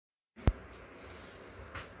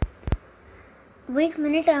Wait a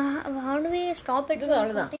minute, how do we stop it?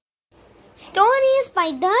 Stories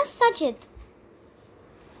by the Sachit.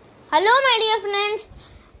 Hello my dear friends,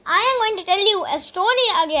 I am going to tell you a story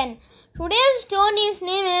again. Today's story's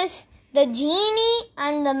name is The Genie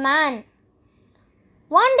and the Man.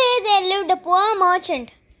 One day there lived a poor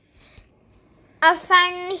merchant.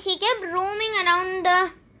 And he kept roaming around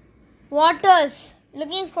the waters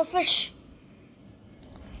looking for fish.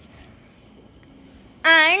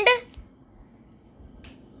 And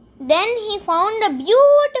then he found a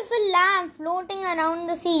beautiful lamp floating around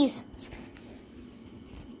the seas.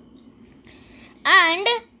 And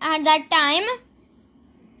at that time,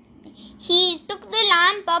 he took the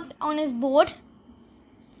lamp up on his boat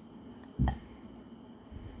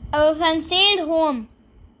and sailed home.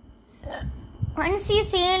 Once he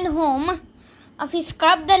sailed home, he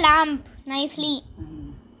scrubbed the lamp nicely.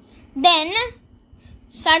 Then,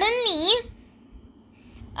 suddenly,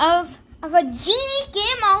 a genie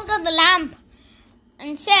came out of the lamp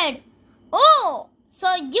and said, "Oh,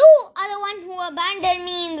 so you are the one who abandoned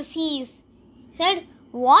me in the seas." He said,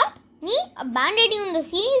 "What? Me? Abandoned you in the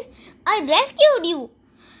seas? I rescued you."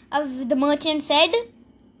 The merchant said,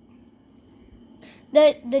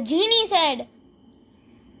 the genie said,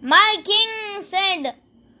 "My king said,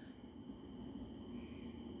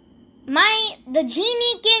 the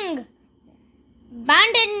genie king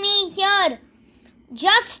abandoned me here.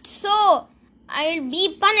 Just so I'll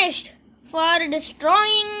be punished for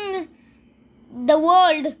destroying the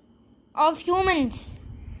world of humans."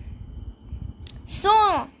 So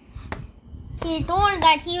he told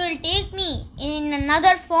that he will take me in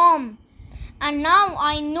another form, and now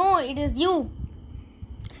I know it is you.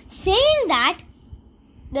 Saying that,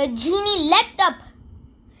 the genie leapt up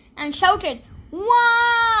and shouted,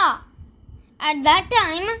 "Wah!" At that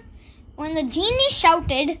time, when the genie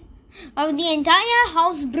shouted, the entire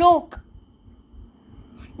house broke.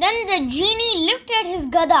 Then the genie lifted his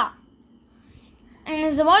gada and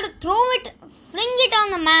was about to fling it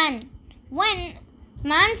on the man, when the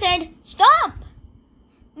man said, "Stop!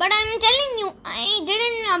 But I'm telling you, I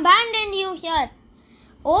didn't abandon you here."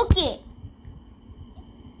 "Okay,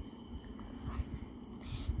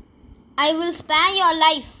 I will spare your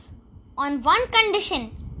life on one condition.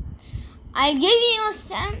 I'll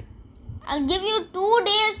give you 2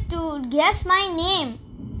 days to guess my name,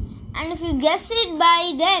 and if you guess it by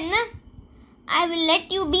then, I will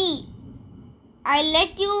let you be. I'll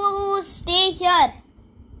let you stay here.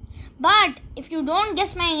 But if you don't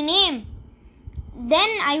guess my name,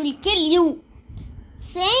 then I will kill you."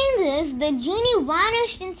 Saying this, the genie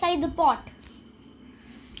vanished inside the pot.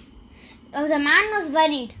 The man was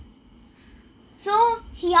worried. So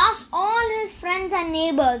he asked all his friends and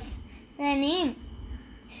neighbors their name.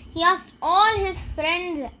 He asked all his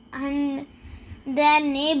friends and their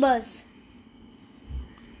neighbors.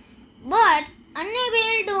 But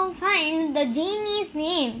unable to find the genie's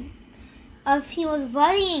name, he was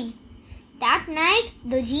worrying. That night,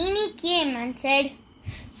 the genie came and said,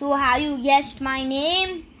 "So have you guessed my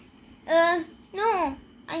name?" No,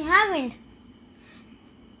 I haven't."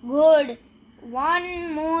 "Good. One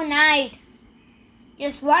more night.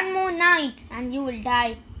 Just one more night and you will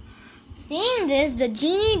die." Saying this, the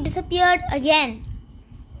genie disappeared again.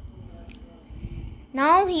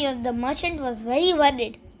 Now the merchant was very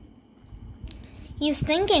worried. He was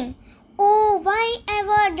thinking, "Oh, why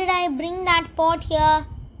ever did I bring that pot here?"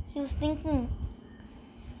 He was thinking.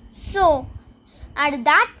 So, at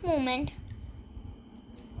that moment,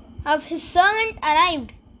 his servant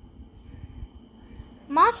arrived.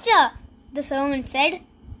 "Master," the servant said,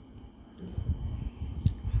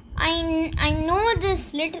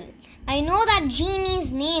 I know that genie's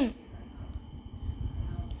name.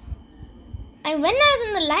 And when I was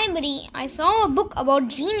in the library, I saw a book about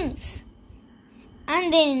genies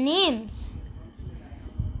and their names.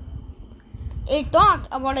 It talked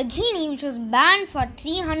about a genie which was banned for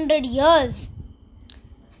 300 years.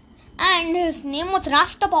 And his name was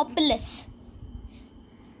Rastapopoulos.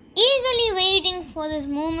 Eagerly waiting for this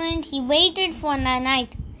moment, he waited for the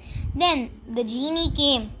night. Then the genie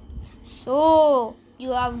came. "So,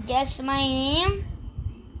 you have guessed my name?"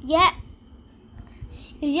 "Yeah."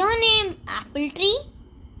 "Is your name Apple Tree?"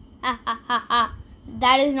 "Ha ha ha ha.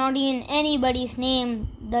 That is not even anybody's name,"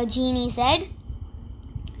 the genie said.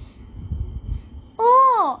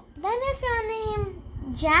 "Oh, then is your name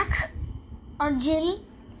Jack or Jill?"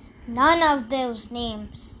 "None of those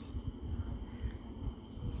names."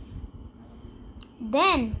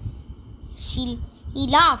 Then he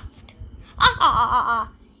laughed. "Ha ha ha ha.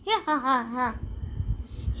 Yeah, ha ha ha.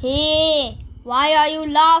 Hey, why are you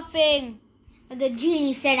laughing?" the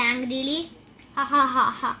genie said angrily. Ha ha ha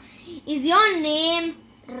ha. Is your name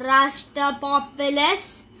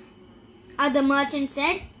Rastapopoulos? The merchant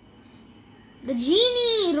said. The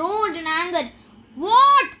genie roared in anger.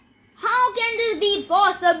 What? How can this be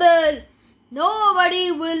possible?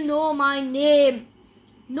 Nobody will know my name.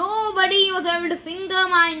 Nobody was able to finger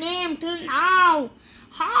my name till now.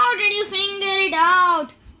 How did you finger it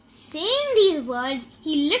out? Saying these words,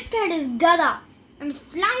 he lifted his gada and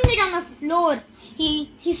flung it on the floor. He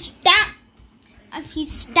stamped. As he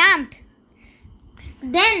stamped,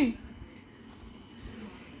 then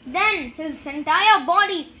his entire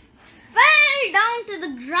body fell down to the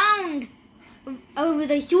ground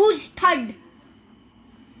with a huge thud.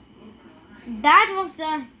 That was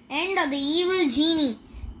the end of the evil genie.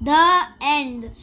 The end.